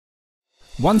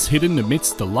Once hidden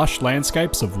amidst the lush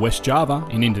landscapes of West Java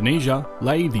in Indonesia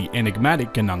lay the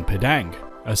enigmatic Gunung Padang,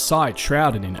 a site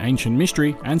shrouded in ancient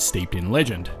mystery and steeped in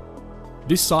legend.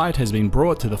 This site has been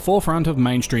brought to the forefront of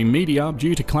mainstream media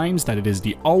due to claims that it is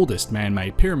the oldest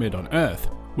man-made pyramid on Earth,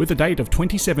 with a date of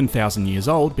 27,000 years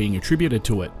old being attributed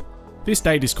to it. This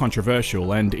date is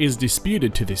controversial and is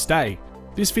disputed to this day.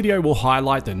 This video will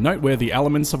highlight the noteworthy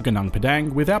elements of Gunung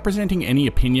Padang without presenting any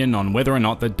opinion on whether or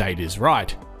not the date is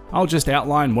right. I'll just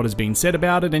outline what has been said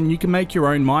about it and you can make your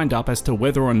own mind up as to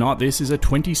whether or not this is a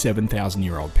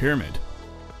 27,000-year-old pyramid.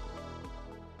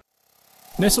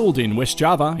 Nestled in West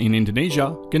Java in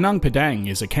Indonesia, Gunung Padang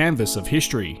is a canvas of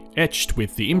history, etched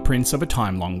with the imprints of a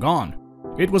time long gone.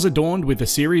 It was adorned with a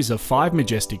series of 5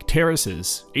 majestic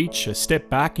terraces, each a step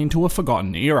back into a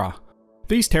forgotten era.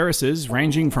 These terraces,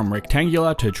 ranging from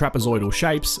rectangular to trapezoidal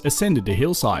shapes, ascended the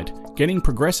hillside, getting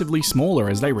progressively smaller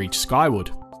as they reached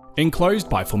skyward. Enclosed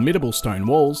by formidable stone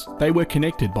walls, they were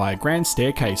connected by a grand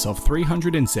staircase of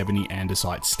 370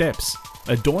 andesite steps,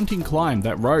 a daunting climb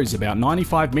that rose about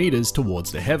 95 meters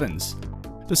towards the heavens.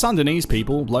 The Sundanese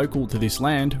people, local to this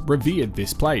land, revered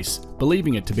this place,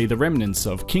 believing it to be the remnants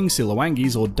of King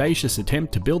Siliwangi's audacious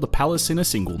attempt to build a palace in a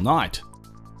single night.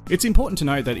 It's important to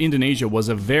note that Indonesia was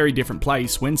a very different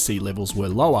place when sea levels were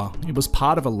lower. It was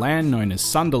part of a land known as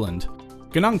Sunderland.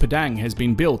 Gunung Padang has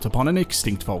been built upon an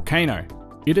extinct volcano.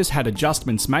 It has had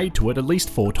adjustments made to it at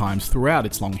least 4 times throughout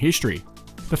its long history.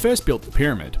 The first built the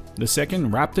pyramid, the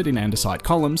second wrapped it in andesite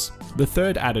columns, the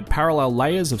third added parallel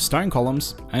layers of stone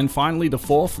columns, and finally the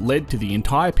fourth led to the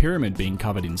entire pyramid being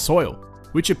covered in soil,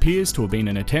 which appears to have been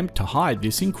an attempt to hide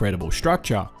this incredible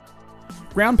structure.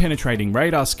 Ground-penetrating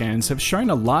radar scans have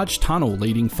shown a large tunnel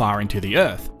leading far into the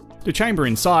earth. The chamber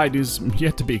inside is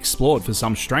yet to be explored for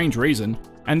some strange reason,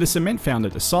 and the cement found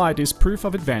at the site is proof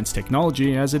of advanced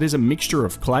technology as it is a mixture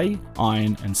of clay,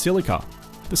 iron and silica.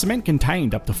 The cement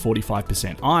contained up to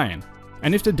 45% iron,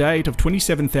 and if the date of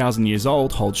 27,000 years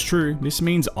old holds true, this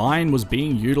means iron was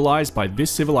being utilised by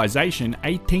this civilization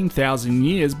 18,000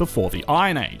 years before the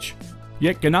Iron Age.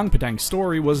 Yet Gunung Padang's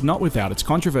story was not without its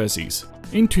controversies.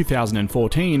 In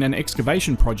 2014, an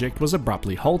excavation project was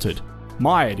abruptly halted,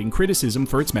 mired in criticism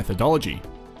for its methodology.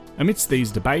 Amidst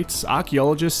these debates,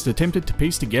 archaeologists attempted to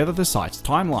piece together the site's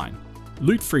timeline.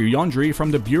 Lutfi Yondri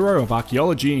from the Bureau of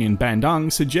Archaeology in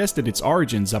Bandung suggested its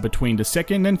origins are between the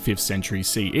 2nd and 5th century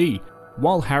CE,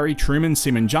 while Harry Truman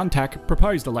Simanjuntak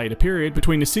proposed a later period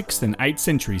between the 6th and 8th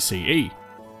century CE.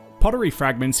 Pottery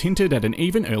fragments hinted at an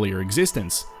even earlier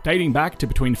existence, dating back to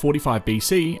between 45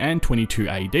 BC and 22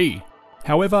 AD.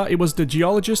 However, it was the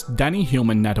geologist Danny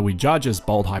Hillman Natawijaja's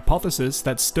bold hypothesis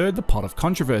that stirred the pot of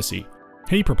controversy.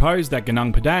 He proposed that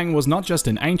Gunung Padang was not just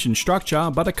an ancient structure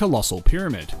but a colossal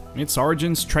pyramid, its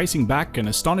origins tracing back an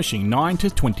astonishing 9 to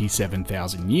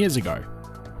 27,000 years ago.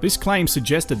 This claim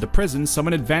suggested the presence of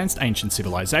an advanced ancient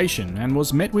civilization and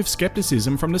was met with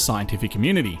skepticism from the scientific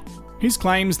community. His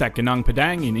claims that Gunung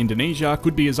Padang in Indonesia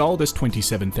could be as old as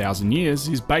 27,000 years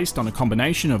is based on a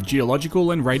combination of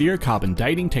geological and radiocarbon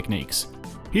dating techniques.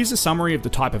 Here's a summary of the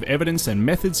type of evidence and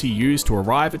methods he used to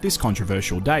arrive at this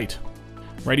controversial date.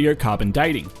 Radiocarbon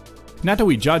dating.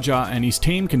 Natawijaja and his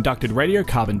team conducted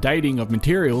radiocarbon dating of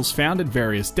materials found at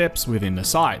various depths within the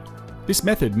site. This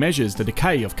method measures the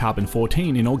decay of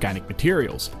carbon-14 in organic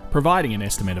materials, providing an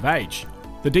estimate of age.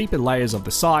 The deeper layers of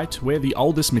the site, where the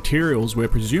oldest materials were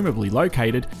presumably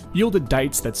located, yielded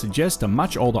dates that suggest a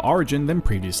much older origin than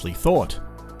previously thought.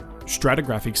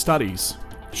 Stratigraphic studies.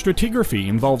 Stratigraphy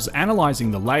involves analysing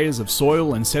the layers of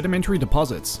soil and sedimentary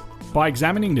deposits. By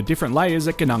examining the different layers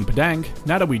at Gunung Padang,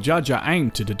 Natawijaja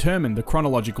aimed to determine the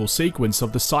chronological sequence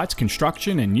of the site's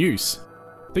construction and use.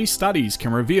 These studies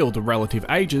can reveal the relative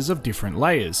ages of different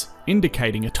layers,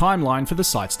 indicating a timeline for the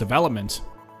site's development.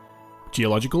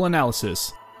 Geological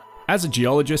analysis. As a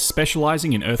geologist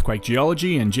specialising in earthquake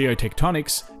geology and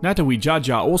geotectonics,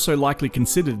 Natawijaja also likely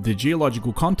considered the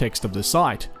geological context of the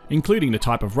site, including the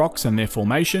type of rocks and their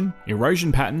formation,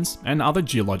 erosion patterns, and other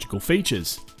geological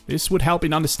features. This would help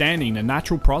in understanding the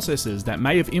natural processes that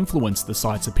may have influenced the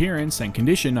site's appearance and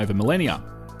condition over millennia.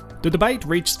 The debate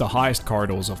reached the highest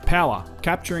corridors of power,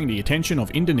 capturing the attention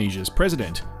of Indonesia's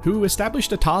president, who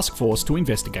established a task force to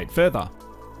investigate further.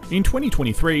 In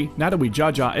 2023,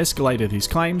 Natawijaja escalated his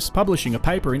claims, publishing a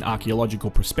paper in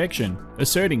Archaeological Prospection,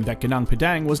 asserting that Gunung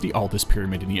Padang was the oldest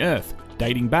pyramid in the earth,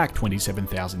 dating back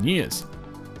 27,000 years.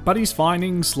 But his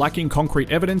findings, lacking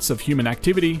concrete evidence of human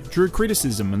activity, drew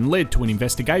criticism and led to an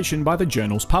investigation by the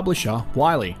journal's publisher,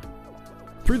 Wiley.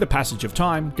 Through the passage of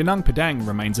time, Gunung Padang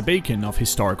remains a beacon of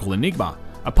historical enigma,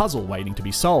 a puzzle waiting to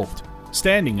be solved.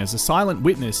 standing as a silent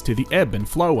witness to the ebb and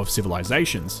flow of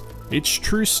civilizations, its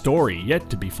true story yet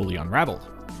to be fully unraveled.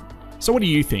 So what do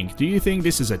you think? Do you think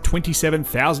this is a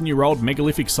 27,000-year-old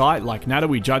megalithic site like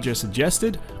Natawi Judger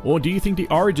suggested, or do you think the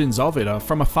origins of it are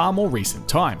from a far more recent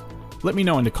time? Let me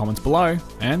know in the comments below,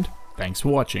 and thanks for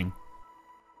watching.